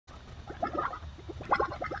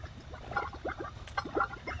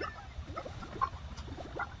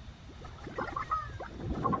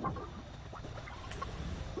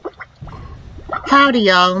Howdy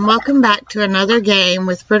y'all, and welcome back to another game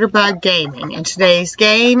with Fritterbug Gaming, and today's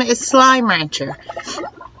game is Slime Rancher.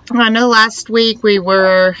 I know last week we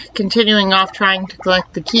were continuing off trying to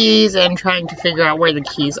collect the keys and trying to figure out where the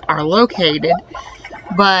keys are located,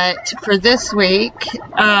 but for this week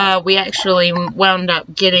we actually wound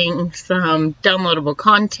up getting some downloadable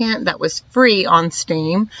content that was free on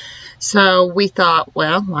Steam, so we thought,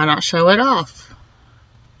 well, why not show it off?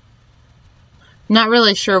 Not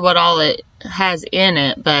really sure what all it has in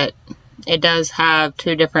it, but it does have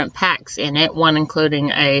two different packs in it, one including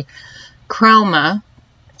a chroma,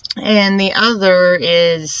 and the other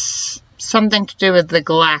is something to do with the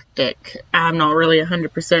galactic. I'm not really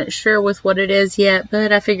 100% sure with what it is yet,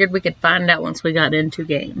 but I figured we could find out once we got into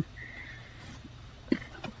game.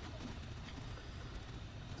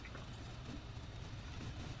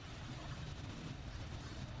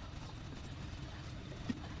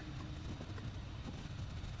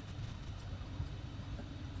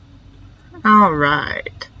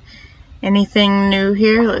 Alright, anything new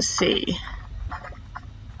here? Let's see.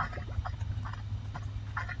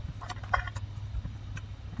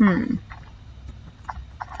 I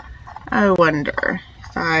wonder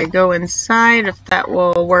if I go inside if that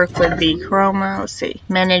will work with the chroma. Let's see,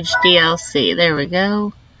 manage DLC, there we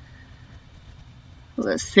go.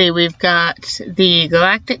 Let's see, we've got the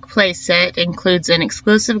Galactic playset, includes an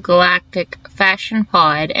exclusive Galactic fashion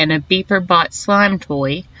pod and a Beeper Bot slime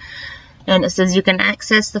toy. And it says you can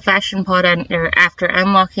access the fashion pod after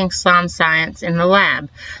unlocking slime science in the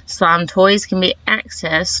lab. Slime toys can be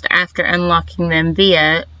accessed after unlocking them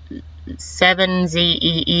via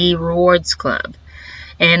 7ZEE Rewards Club.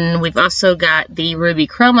 And we've also got the Ruby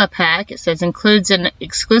Chroma pack. It says includes an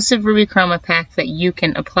exclusive Ruby Chroma pack that you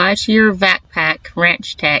can apply to your Vac Pack,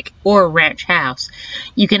 Ranch Tech, or Ranch House.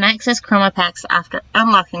 You can access Chroma packs after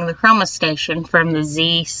unlocking the Chroma station from the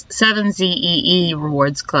 7ZEE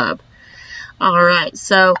Rewards Club. Alright,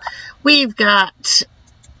 so we've got,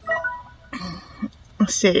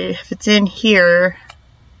 let's see if it's in here.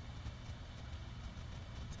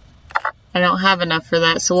 I don't have enough for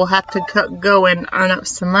that, so we'll have to go and earn up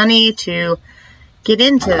some money to get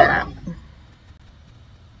into that.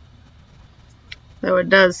 Though it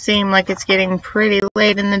does seem like it's getting pretty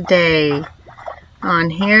late in the day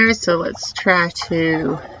on here, so let's try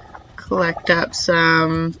to collect up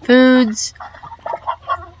some foods.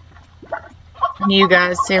 You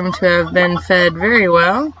guys seem to have been fed very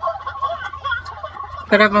well,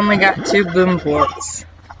 but I've only got 2 boom ports.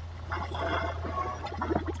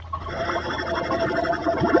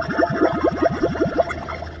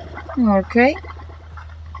 Okay.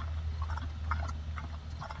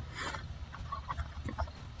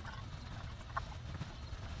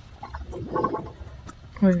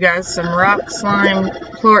 We've got some rock slime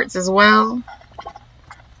plorts as well.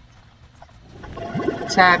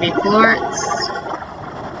 Tabby plorts.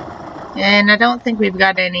 And I don't think we've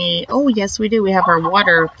got any. Oh, yes, we do. We have our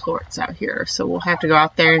water plorts out here, so we'll have to go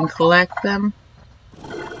out there and collect them.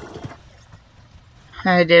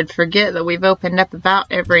 I did forget that we've opened up about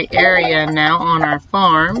every area now on our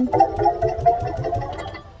farm.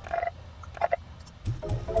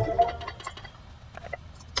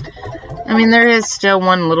 I mean, there is still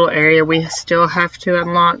one little area we still have to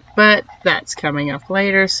unlock, but that's coming up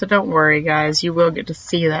later, so don't worry, guys. You will get to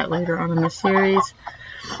see that later on in the series,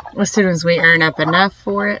 as soon as we earn up enough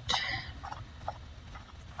for it.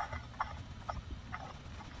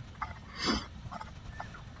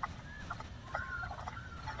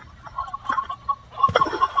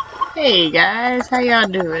 Hey guys, how y'all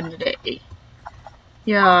doing today?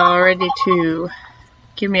 Y'all ready to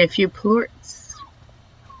give me a few plorts?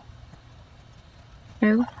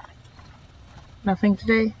 No? Nothing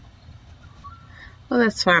today? Well,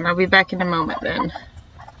 that's fine. I'll be back in a moment then.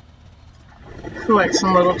 Collect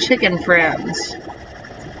some little chicken friends.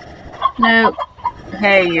 Nope.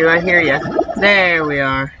 Hey you, I hear ya. There we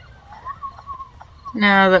are.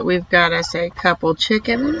 Now that we've got us a couple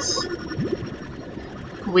chickens,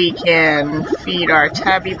 we can feed our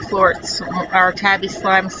tabby plorts, our tabby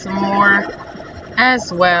slime some more,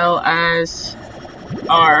 as well as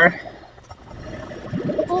our,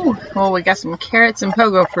 oh, well, we got some carrots and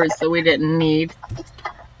pogo fruits that we didn't need.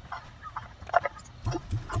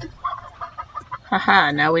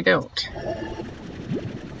 Haha, now we don't.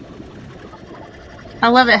 I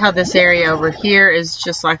love it how this area over here is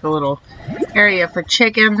just like a little area for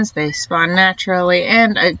chickens. They spawn naturally,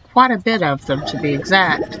 and quite a bit of them to be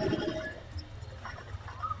exact.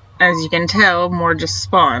 As you can tell, more just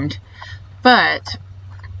spawned. But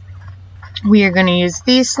we are going to use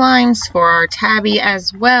these slimes for our tabby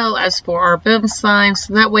as well as for our boom slime,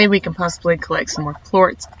 so that way we can possibly collect some more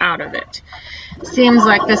plorts out of it. Seems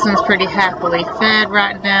like this one's pretty happily fed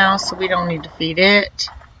right now, so we don't need to feed it.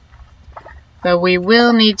 But we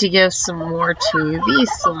will need to give some more to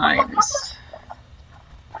these slimes.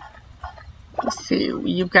 Let's see,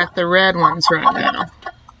 you've got the red ones right now.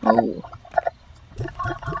 Oh.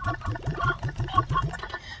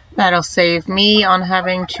 That'll save me on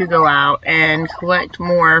having to go out and collect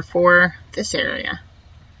more for this area.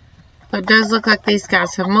 But it does look like these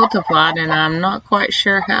guys have multiplied, and I'm not quite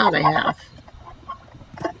sure how they have.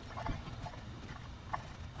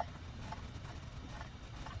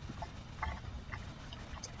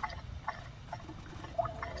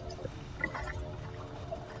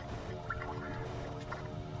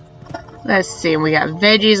 Let's see, we got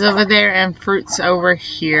veggies over there and fruits over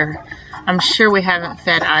here. I'm sure we haven't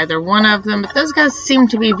fed either one of them, but those guys seem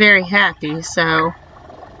to be very happy, so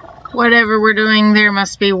whatever we're doing there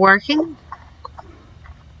must be working.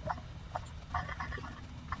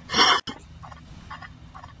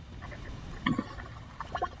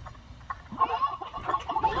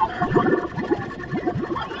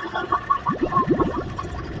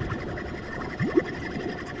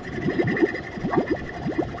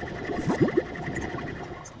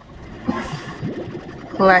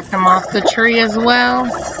 Collect them off the tree as well.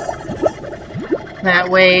 That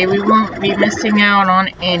way we won't be missing out on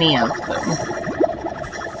any of them.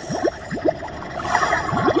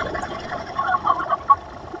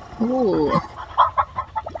 Ooh.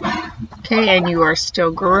 Okay, and you are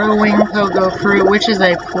still growing pogo fruit, which is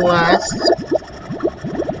a plus.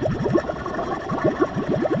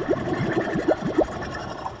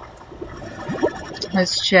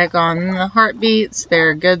 Let's check on the heartbeats.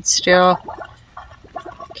 They're good still.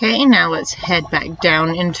 Okay, now let's head back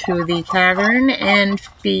down into the cavern and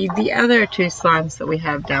feed the other two slimes that we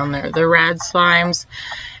have down there, the rad slimes.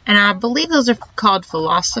 And I believe those are called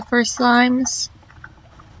philosopher slimes.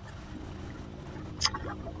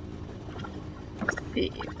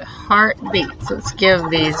 Feed the heartbeats. Let's give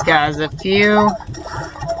these guys a few.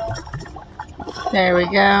 There we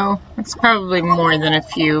go. It's probably more than a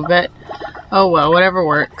few, but oh well, whatever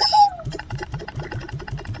works.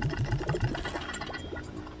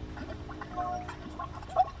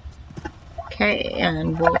 Okay,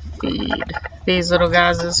 and we'll feed these little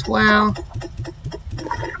guys as well.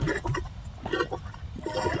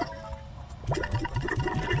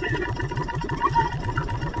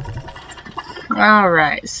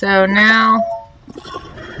 Alright, so now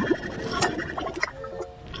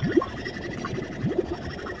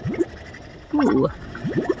ooh,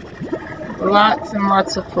 lots and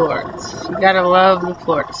lots of plorts. You gotta love the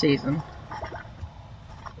plort season.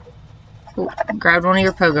 Ooh, grab one of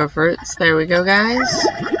your pogo fruits. There we go, guys.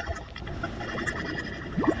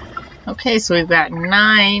 Okay, so we've got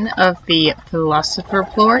 9 of the philosopher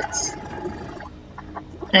plorts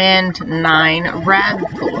and 9 rad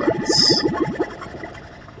plorts.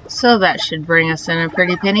 So that should bring us in a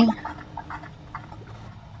pretty penny.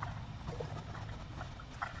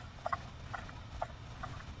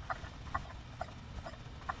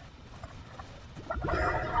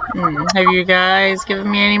 Have you guys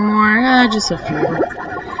given me any more? Just a few.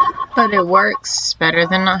 But it works better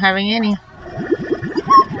than not having any.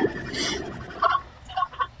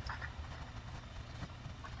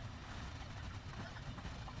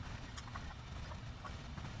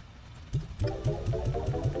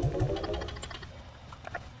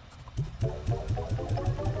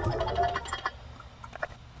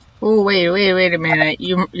 Oh, wait a minute.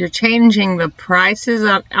 You're changing the prices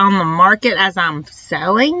on the market as I'm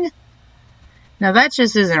selling? Now that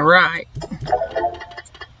just isn't right.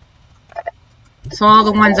 So all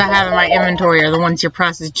the ones I have in my inventory are the ones your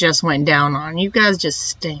prices just went down on. You guys just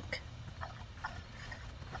stink.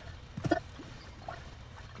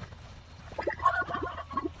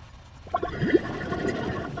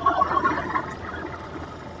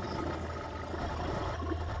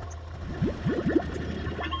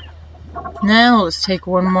 Now let's take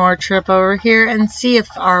one more trip over here and see if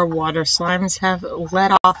our water slimes have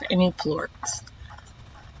let off any plorts.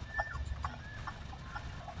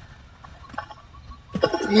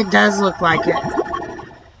 It does look like it.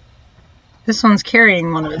 This one's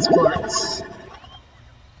carrying one of its plorts.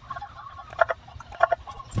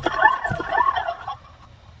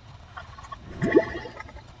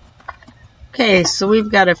 Okay, so we've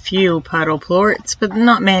got a few puddle plorts, but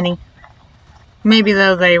not many. Maybe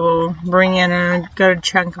though they will bring in a good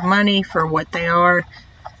chunk of money for what they are.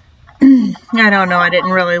 I don't know, I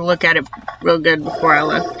didn't really look at it real good before I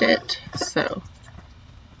left it, so.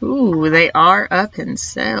 Ooh, they are up in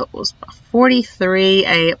sales. 43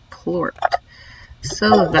 a plort.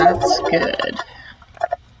 So that's good.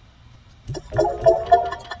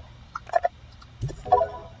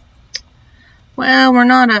 Well, we're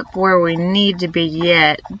not up where we need to be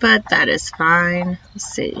yet, but that is fine. Let's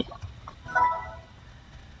see.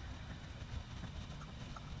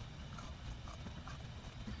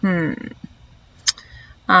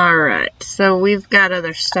 Alright, so we've got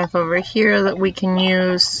other stuff over here that we can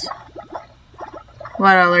use.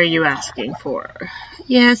 What all are you asking for?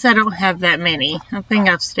 Yes, I don't have that many. I think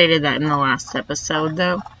I've stated that in the last episode,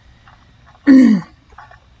 though.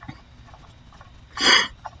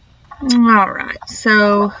 Alright,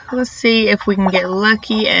 so let's see if we can get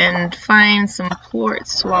lucky and find some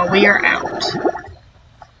plorts while we are out.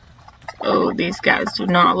 Oh, these guys do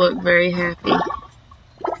not look very happy.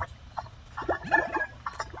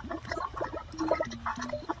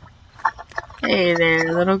 Hey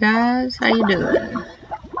there, little guys. How you doing?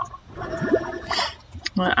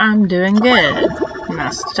 Well, I'm doing good.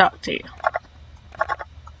 Nice to talk to you.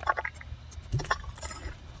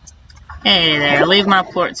 Hey there, leave my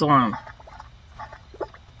plorts alone.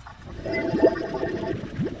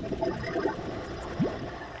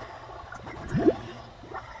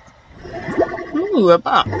 Ooh, a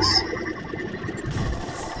box.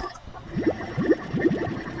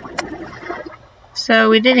 So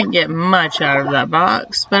we didn't get much out of that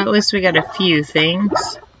box, but at least we got a few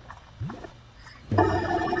things.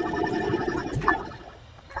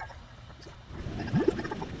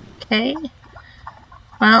 Okay.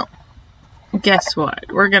 Well, guess what?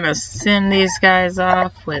 We're gonna send these guys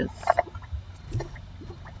off with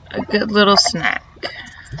a good little snack.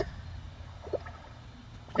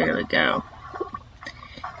 There we go.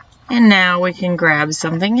 And now we can grab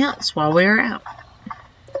something else while we're out.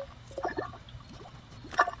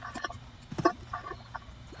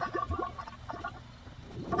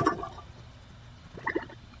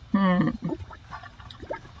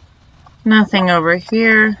 Nothing over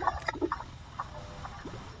here.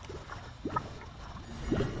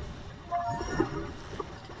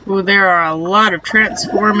 Ooh, there are a lot of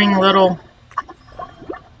transforming little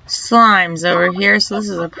slimes over here, so this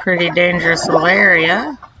is a pretty dangerous little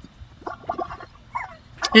area.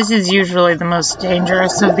 This is usually the most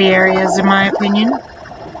dangerous of the areas, in my opinion.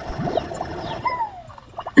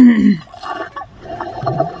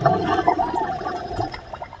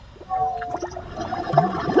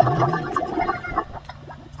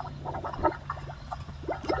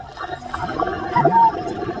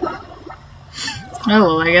 Oh,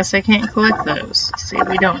 well, I guess I can't collect those. See,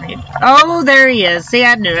 we don't need... Oh, there he is. See,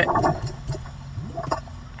 I knew it.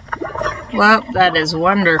 Well, that is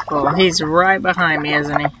wonderful. He's right behind me,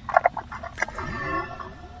 isn't he?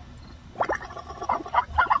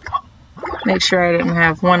 Make sure I didn't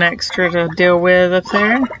have one extra to deal with up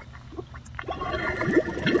there.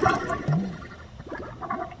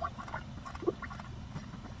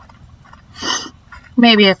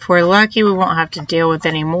 Maybe if we're lucky, we won't have to deal with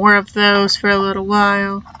any more of those for a little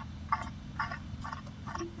while.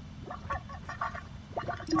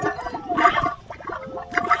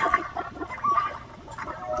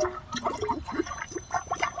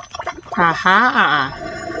 Aha!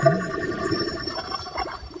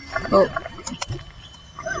 Oh.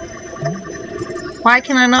 Why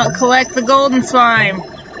can I not collect the golden slime?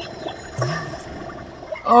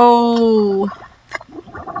 Oh.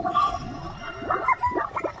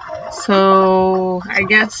 So, I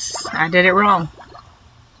guess I did it wrong.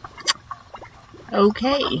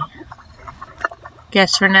 Okay.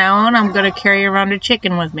 Guess from now on, I'm going to carry around a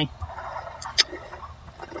chicken with me.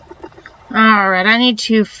 Alright, I need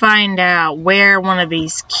to find out where one of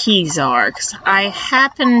these keys are, because I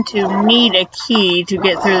happen to need a key to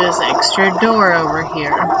get through this extra door over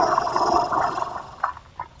here.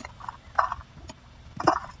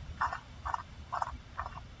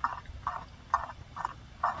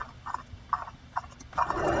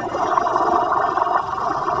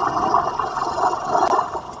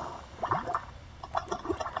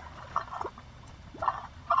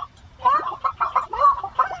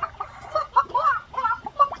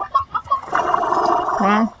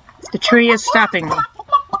 Well, the tree is stopping me.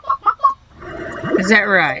 Is that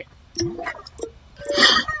right?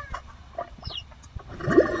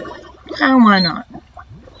 How am I not?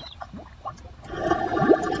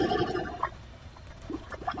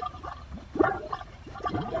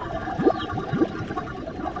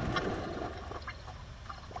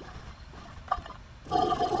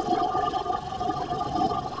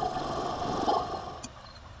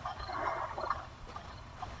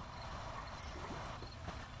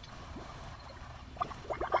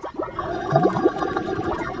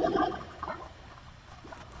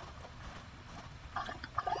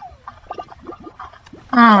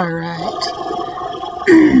 Alright.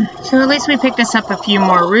 So at least we picked us up a few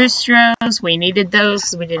more roosters. We needed those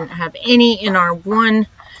because we didn't have any in our one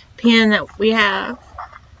pen that we have.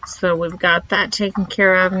 So we've got that taken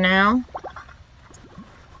care of now.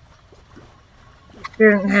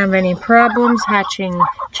 Didn't have any problems hatching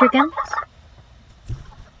chickens.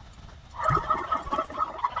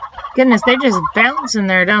 Goodness, they just bounce in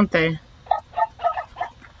there, don't they?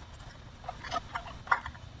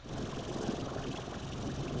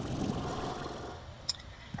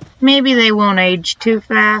 Maybe they won't age too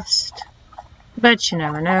fast, but you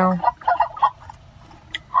never know.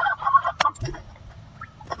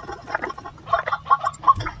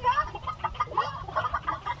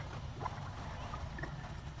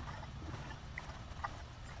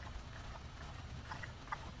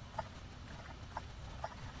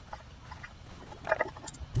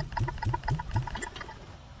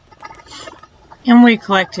 And we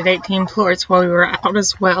collected 18 plorts while we were out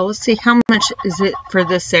as well. Let's see, how much is it for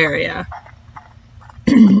this area?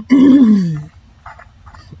 The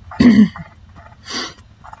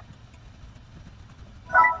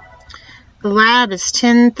lab is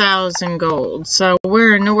 10,000 gold, so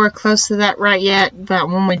we're nowhere close to that right yet, but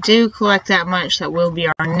when we do collect that much, that will be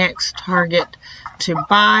our next target to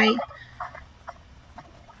buy.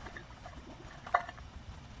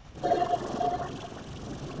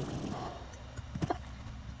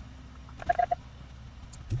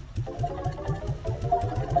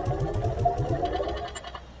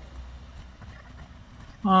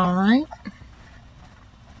 Alright.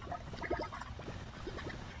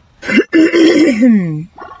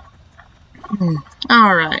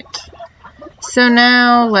 Alright. So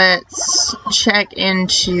now let's check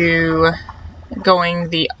into going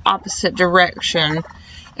the opposite direction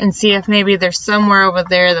and see if maybe there's somewhere over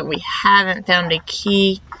there that we haven't found a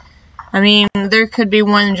key. I mean, there could be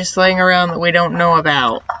one just laying around that we don't know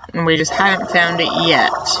about, and we just haven't found it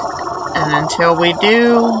yet. And until we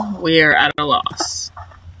do, we are at a loss.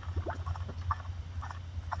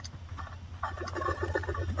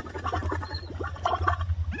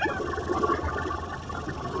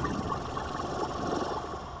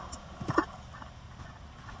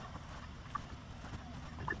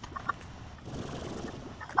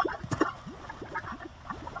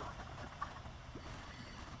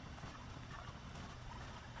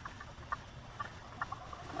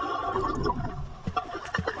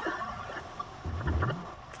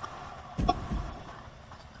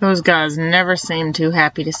 Those guys never seem too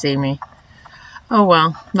happy to see me. Oh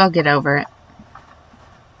well, they'll get over it.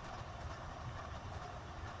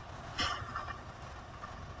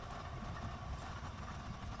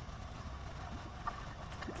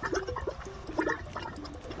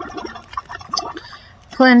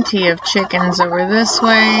 Plenty of chickens over this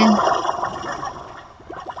way.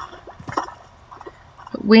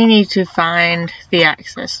 But we need to find the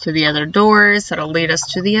access to the other doors that'll lead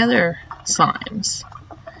us to the other slimes.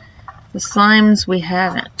 The slimes we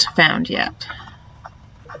haven't found yet.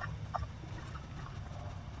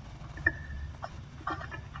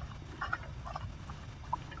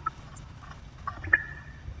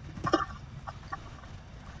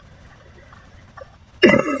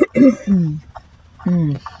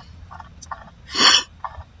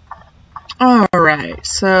 Alright,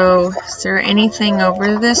 so is there anything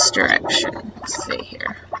over this direction? Let's see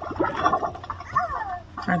here.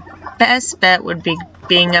 Our best bet would be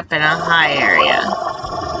being up in a high area.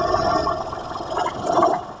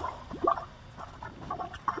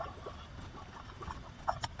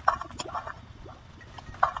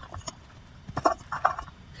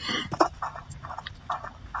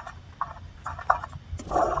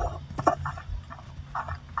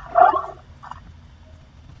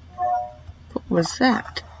 What was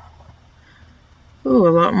that? Ooh, a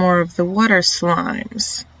lot more of the water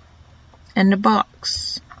slimes. And a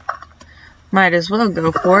box. Might as well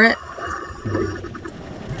go for it.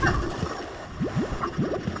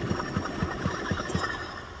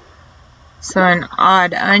 So an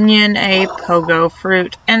odd onion, a pogo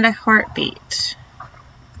fruit, and a heartbeat.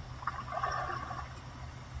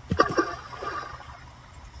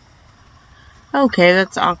 Okay,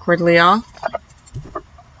 that's awkwardly off.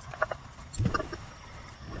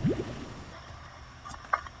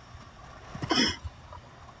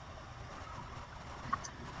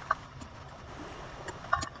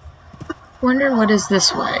 Wonder what is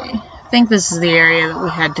this way. I think this is the area that we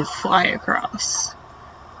had to fly across.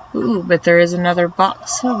 Ooh, but there is another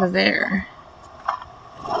box over there.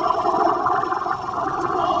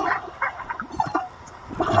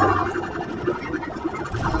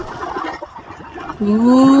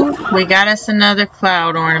 Ooh, we got us another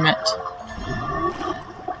cloud ornament.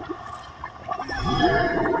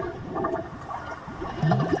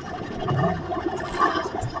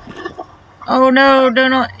 Oh no, do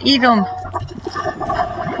not eat them.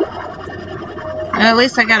 At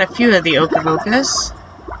least I got a few of the Okavokas.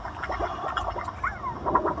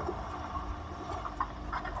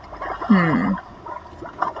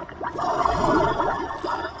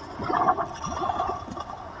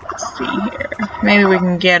 Let's see here. Maybe we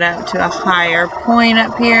can get up to a higher point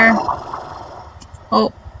up here.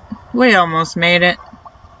 Oh, we almost made it.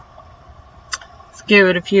 Let's give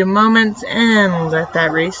it a few moments and let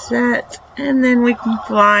that reset. And then we can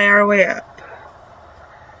fly our way up.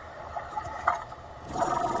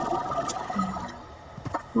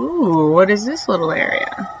 Ooh, what is this little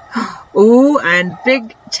area? Ooh, and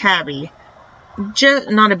big tabby.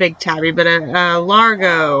 Not a big tabby, but a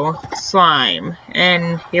Largo slime.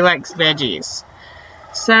 And he likes veggies.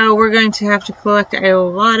 So we're going to have to collect a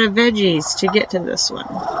lot of veggies to get to this one.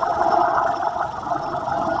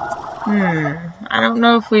 I don't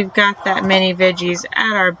know if we've got that many veggies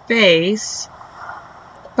at our base.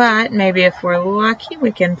 But maybe if we're lucky,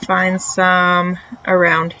 we can find some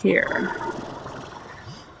around here.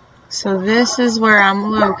 So this is where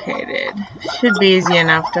I'm located. Should be easy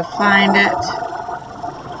enough to find it.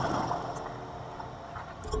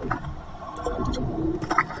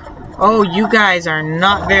 Oh, you guys are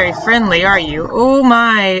not very friendly, are you? Oh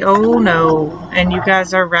my, oh no. And you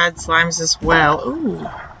guys are rad slimes as well. Ooh,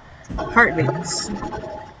 heartbeats.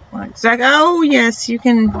 Oh yes, you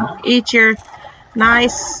can eat your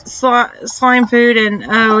nice slime food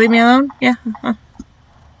and leave me alone. Yeah.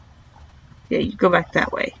 Yeah, you go back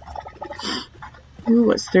that way. Ooh,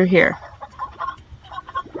 what's through here?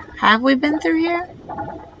 Have we been through here?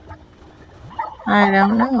 I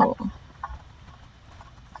don't know.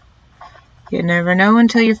 You never know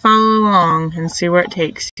until you follow along and see where it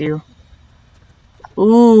takes you.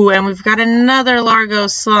 Ooh, and we've got another Largo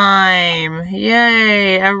slime.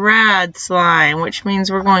 Yay, a rad slime, which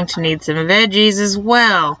means we're going to need some veggies as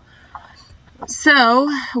well. So,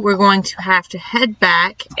 we're going to have to head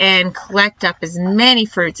back and collect up as many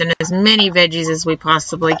fruits and as many veggies as we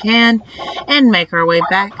possibly can and make our way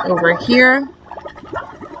back over here.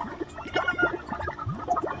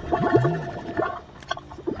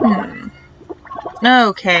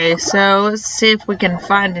 Okay, so let's see if we can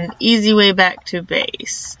find an easy way back to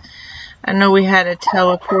base. I know we had a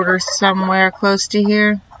teleporter somewhere close to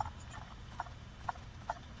here.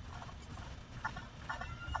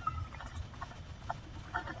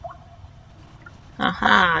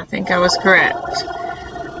 Aha, I think I was correct.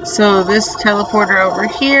 So this teleporter over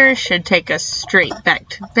here should take us straight back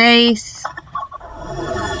to base.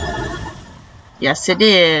 Yes, it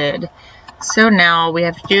did. So now all we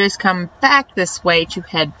have to do is come back this way to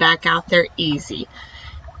head back out there easy.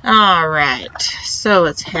 Alright, so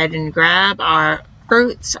let's head and grab our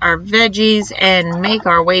fruits, our veggies, and make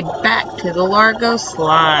our way back to the Largo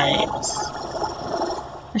Slimes.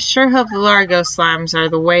 I sure hope the Largo Slimes are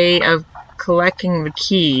the way of collecting the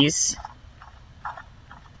keys.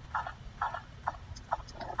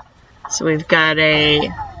 So we've got a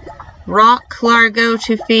rock Largo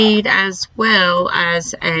to feed as well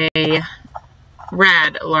as a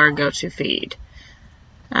rad Largo to feed.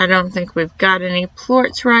 I don't think we've got any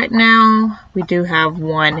plorts right now. We do have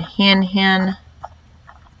one hen.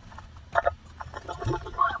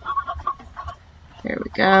 There we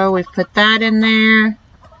go. We've put that in there.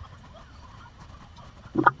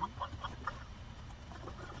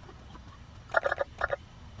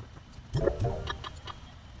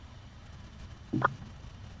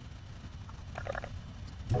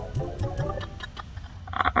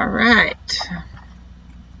 Alright.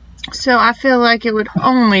 So I feel like it would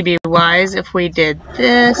only be wise if we did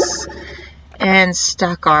this and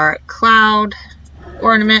stuck our cloud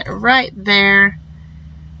ornament right there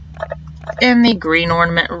and the green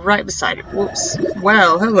ornament right beside it. Whoops.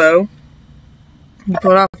 Well, hello. You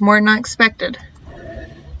pulled off more than I expected.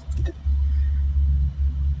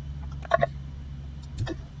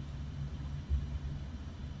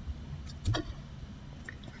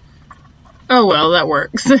 Oh well, that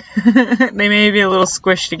works. They may be a little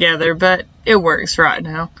squished together, but it works right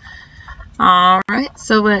now. Alright,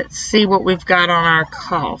 so let's see what we've got on our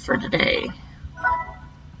call for today.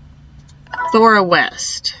 Thora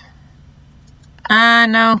West.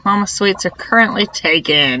 No, all my sweets are currently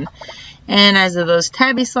taken. And as of those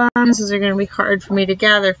tabby slimes, those are going to be hard for me to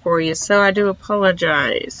gather for you, so I do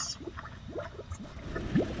apologize.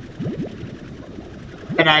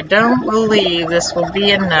 But I don't believe this will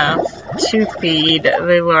be enough to feed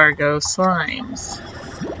the Largo Slimes.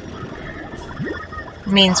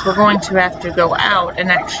 It means we're going to have to go out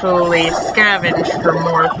and actually scavenge for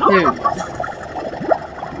more food.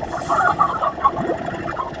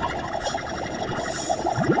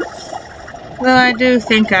 Though I do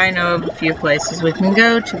think I know of a few places we can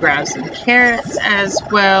go to grab some carrots as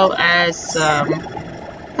well as some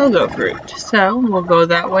pogo fruit. So we'll go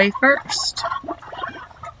that way first.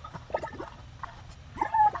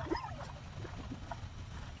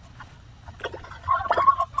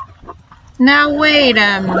 Now wait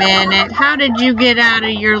a minute. How did you get out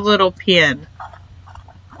of your little pen?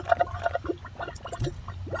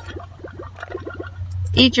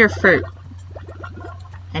 Eat your fruit.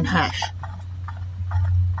 And hush.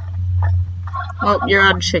 Oh, you're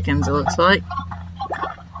out of chickens, it looks like.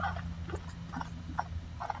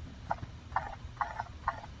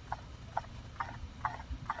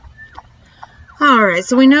 Alright,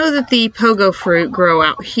 so we know that the pogo fruit grow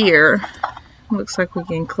out here. Looks like we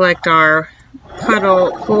can collect our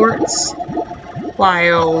puddle plorts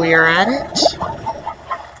while we're at it.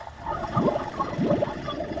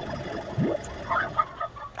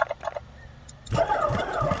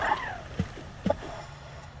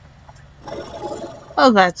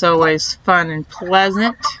 Oh, that's always fun and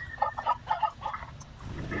pleasant.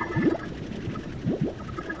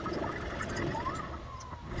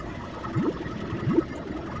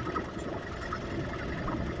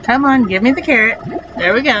 Come on, give me the carrot.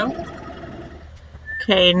 There we go.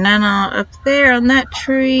 Okay, none up there on that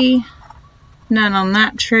tree. None on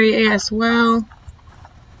that tree as well.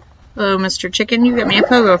 Oh, Mr. Chicken, you get me a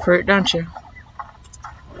pogo fruit, don't you?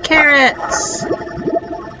 Carrots!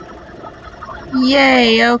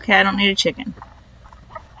 Yay, okay, I don't need a chicken.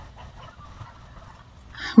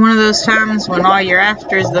 One of those times when all you're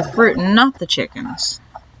after is the fruit and not the chickens.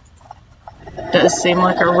 Does seem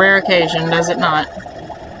like a rare occasion, does it not?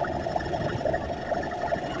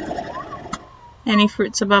 Any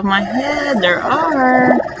fruits above my head? There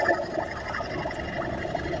are.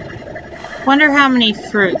 Wonder how many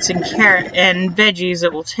fruits and carrot and veggies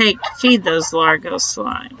it will take to feed those Largo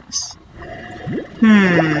Slimes.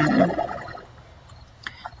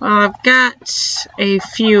 Well, I've got a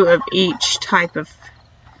few of each type of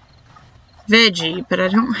veggie, but I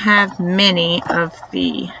don't have many of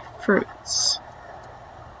the fruits.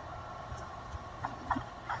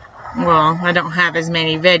 Well, I don't have as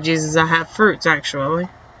many veggies as I have fruits, actually.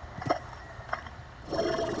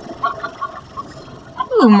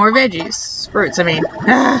 Ooh, more veggies. Fruits, I mean.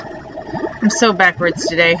 I'm so backwards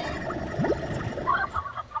today.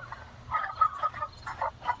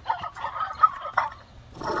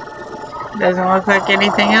 Doesn't look like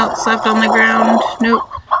anything else left on the ground. Nope.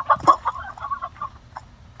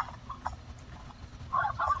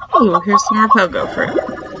 Ooh, here's some more pogo fruit.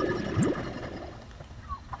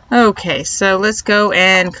 Okay, so let's go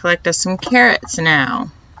and collect us some carrots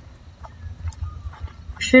now.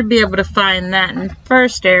 Should be able to find that in the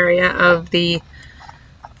first area of the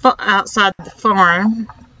outside the farm.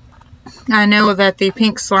 I know that the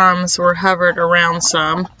pink slimes were hovered around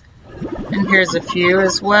some. And here's a few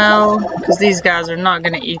as well, because these guys are not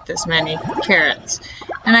going to eat this many carrots.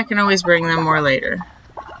 And I can always bring them more later.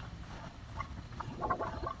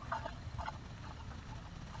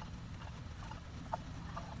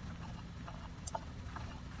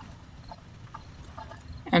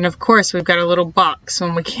 And of course we've got a little box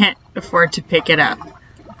when we can't afford to pick it up.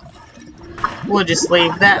 We'll just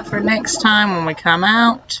leave that for next time when we come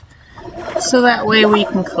out. So that way we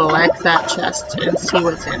can collect that chest and see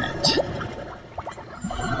what's in it.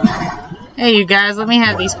 Hey you guys, let me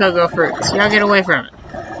have these pogo fruits. Y'all get away from it.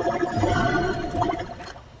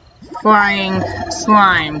 Flying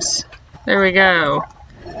slimes. There we go.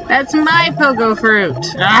 That's my pogo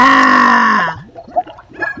fruit. Ah!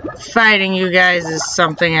 Fighting you guys is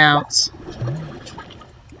something else.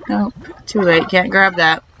 Nope, too late. Can't grab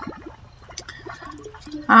that.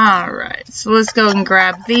 Alright, so let's go and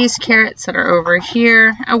grab these carrots that are over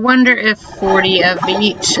here. I wonder if 40 of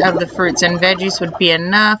each of the fruits and veggies would be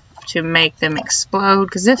enough to make them explode,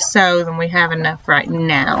 because if so, then we have enough right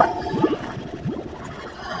now.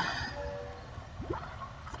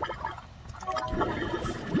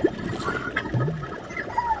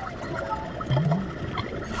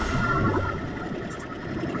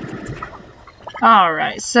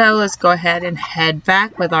 Alright, so let's go ahead and head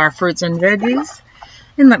back with our fruits and veggies.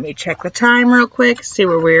 And let me check the time real quick, see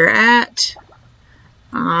where we're at.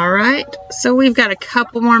 Alright, so we've got a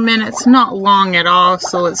couple more minutes, not long at all,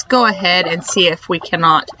 so let's go ahead and see if we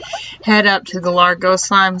cannot head up to the Largo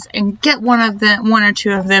Slimes and get one or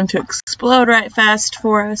two of them to explode right fast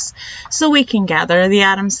for us, so we can gather the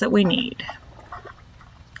items that we need.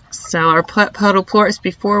 So our puddle plorts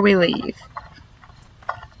before we leave.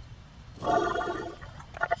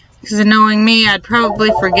 Because knowing me, I'd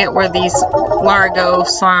probably forget where these Largo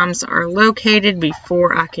Slimes are located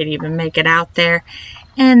before I could even make it out there.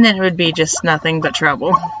 And then it would be just nothing but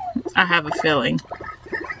trouble. I have a feeling.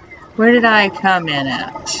 Where did I come in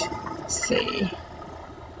at? Let's see.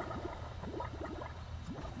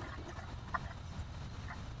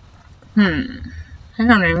 I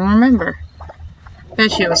don't even remember.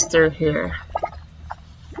 Bet you it was through here.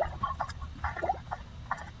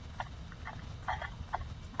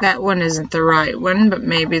 That one isn't the right one, but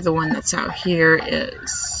maybe the one that's out here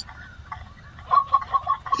is.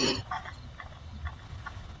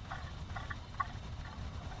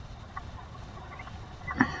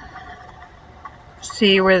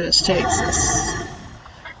 See where this takes us.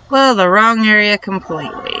 Well, the wrong area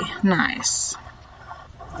completely. Nice.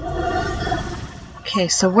 Okay,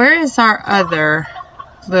 so where is our other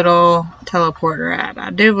little teleporter at? I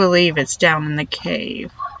do believe it's down in the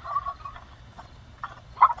cave.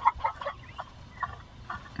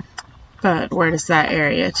 But where does that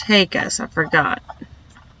area take us? I forgot.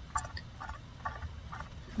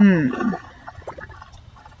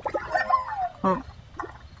 Oh.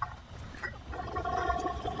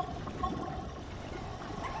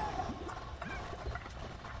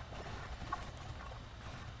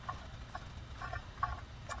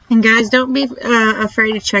 And guys, don't be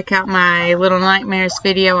afraid to check out my Little Nightmares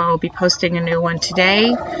video. I will be posting a new one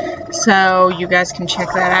today, so you guys can check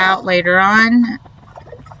that out later on.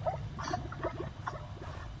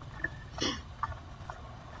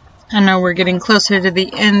 I know we're getting closer to the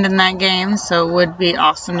end in that game, so it would be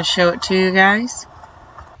awesome to show it to you guys.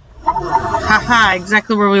 Haha,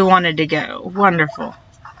 exactly where we wanted to go. Wonderful.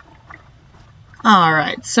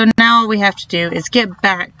 Alright, so now all we have to do is get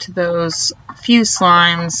back to those few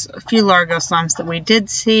slimes, a few Largo Slimes that we did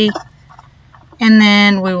see, and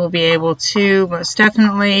then we will be able to most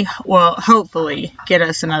definitely, well, hopefully, get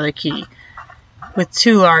us another key. With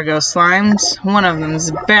 2 Largo Slimes, one of them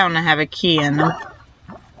is bound to have a key in them.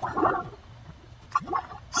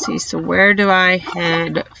 Let's see, so where do I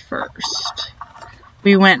head first?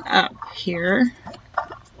 We went up here.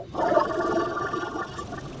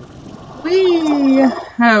 Whee!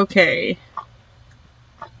 Okay.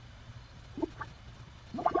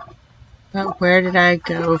 But where did I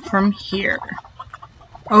go from here?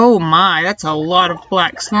 Oh my, that's a lot of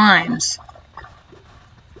black slimes.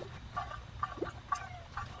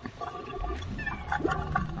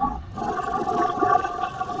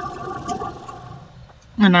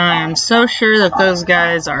 And I am so sure that those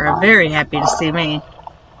guys are very happy to see me.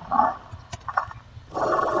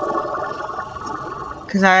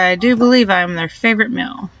 Because I do believe I am their favorite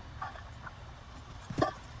meal.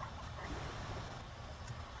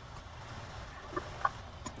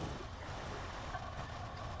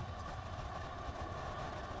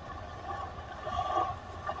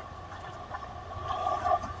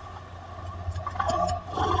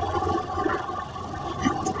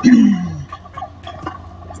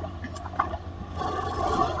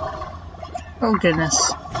 Oh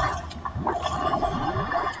goodness.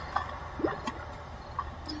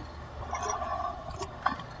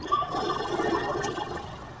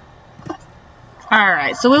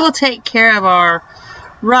 Alright, so we will take care of our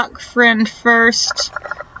rock friend first.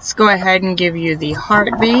 Let's go ahead and give you the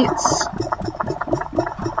heartbeats.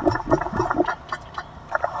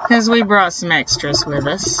 Because we brought some extras with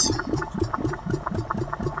us.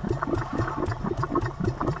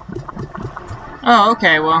 Oh,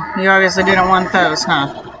 okay, well, you obviously didn't want those,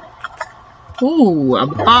 huh? Ooh, a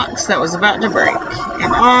box that was about to break.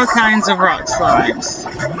 And all kinds of rock slimes.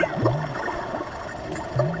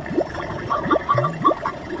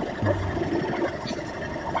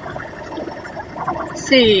 Let's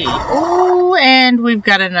see. Ooh, and we've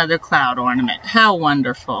got another cloud ornament. How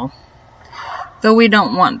wonderful. Though we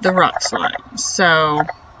don't want the rock slimes. So,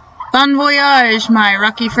 bon voyage, my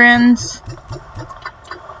rocky friends.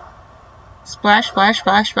 Splash, splash,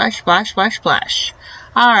 splash, splash, splash, splash, splash.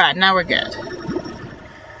 Alright, now we're good.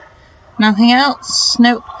 Nothing else?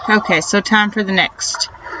 Nope. Okay, so time for the next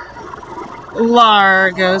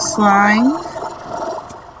Largo Slime.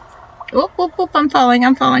 Whoop, whoop, whoop, I'm falling,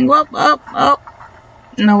 I'm falling. Whoop, up, up.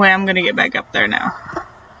 No way, I'm gonna get back up there now.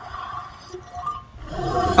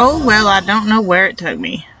 Oh, well, I don't know where it took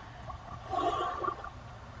me.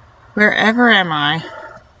 Wherever am I?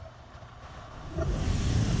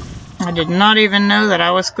 I did not even know that I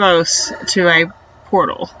was close to a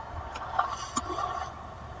portal.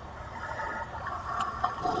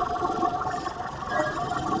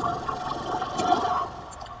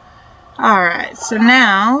 Alright, so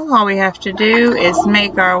now all we have to do is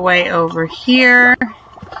make our way over here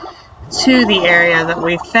to the area that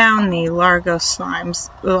we found the Largo Slime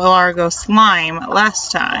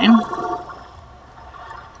last time.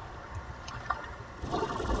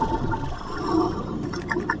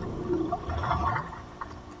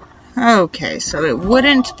 Okay, so it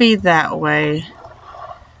wouldn't be that way.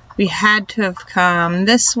 We had to have come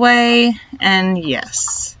this way, and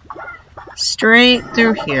yes, straight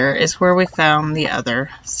through here is where we found the other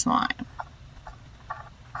slime.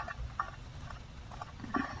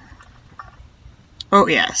 Oh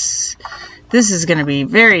yes, this is going to be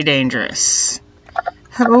very dangerous.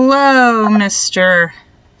 Hello, Mr.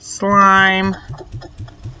 Slime.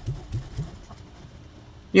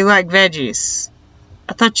 You like veggies.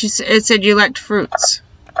 I thought it said you liked fruits.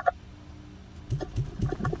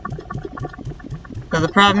 But the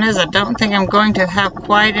problem is I don't think I'm going to have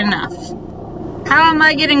quite enough. How am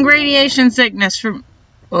I getting radiation sickness from...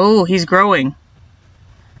 Oh, he's growing.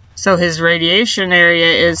 So his radiation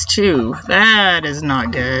area is too. That is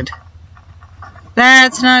not good.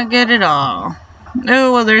 That's not good at all.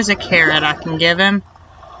 Oh, well, there's a carrot I can give him.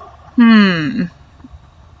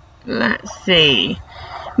 Let's see.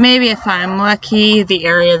 Maybe if I'm lucky, the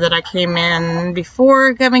area that I came in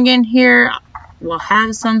before coming in here will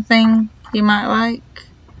have something he might like.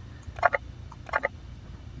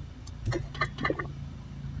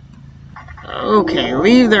 Okay,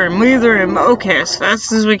 leave the room. Okay, as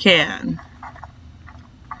fast as we can.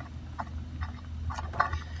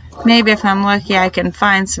 Maybe if I'm lucky I can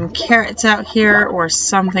find some carrots out here or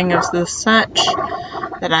something of the such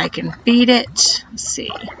that I can feed it. Let's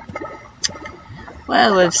see.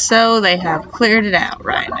 Well, if so, they have cleared it out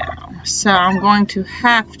right now. So I'm going to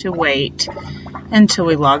have to wait until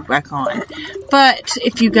we log back on. But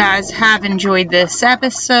if you guys have enjoyed this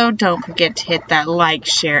episode, don't forget to hit that like,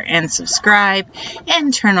 share, and subscribe,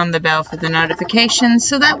 and turn on the bell for the notifications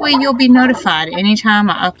so that way you'll be notified anytime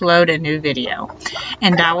I upload a new video.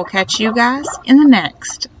 And I will catch you guys in the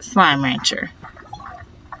next Slime Rancher.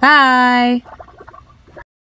 Bye!